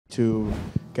to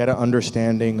get an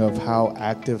understanding of how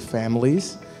active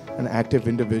families and active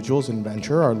individuals in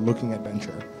venture are looking at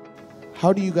venture.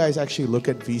 How do you guys actually look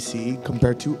at VC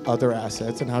compared to other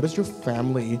assets, and how does your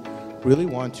family really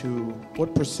want to,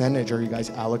 what percentage are you guys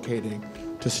allocating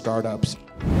to startups?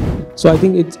 So I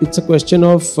think it's a question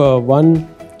of one,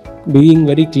 being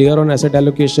very clear on asset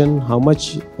allocation, how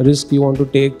much risk you want to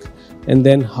take, and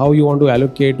then how you want to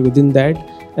allocate within that,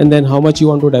 and then how much you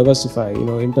want to diversify,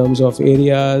 in terms of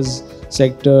areas,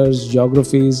 sectors,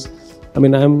 geographies. I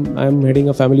mean, I'm heading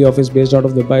a family office based out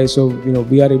of Dubai, so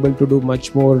we are able to do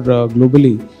much more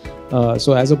globally.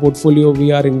 So as a portfolio,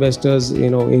 we are investors,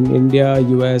 in India,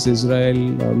 US, Israel,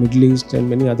 Middle East, and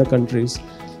many other countries.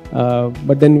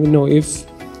 But then, if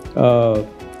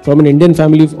from an Indian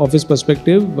family office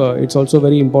perspective, it's also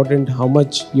very important how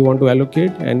much you want to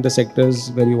allocate and the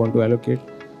sectors where you want to allocate.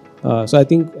 So I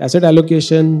think asset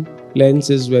allocation lens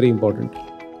is very important.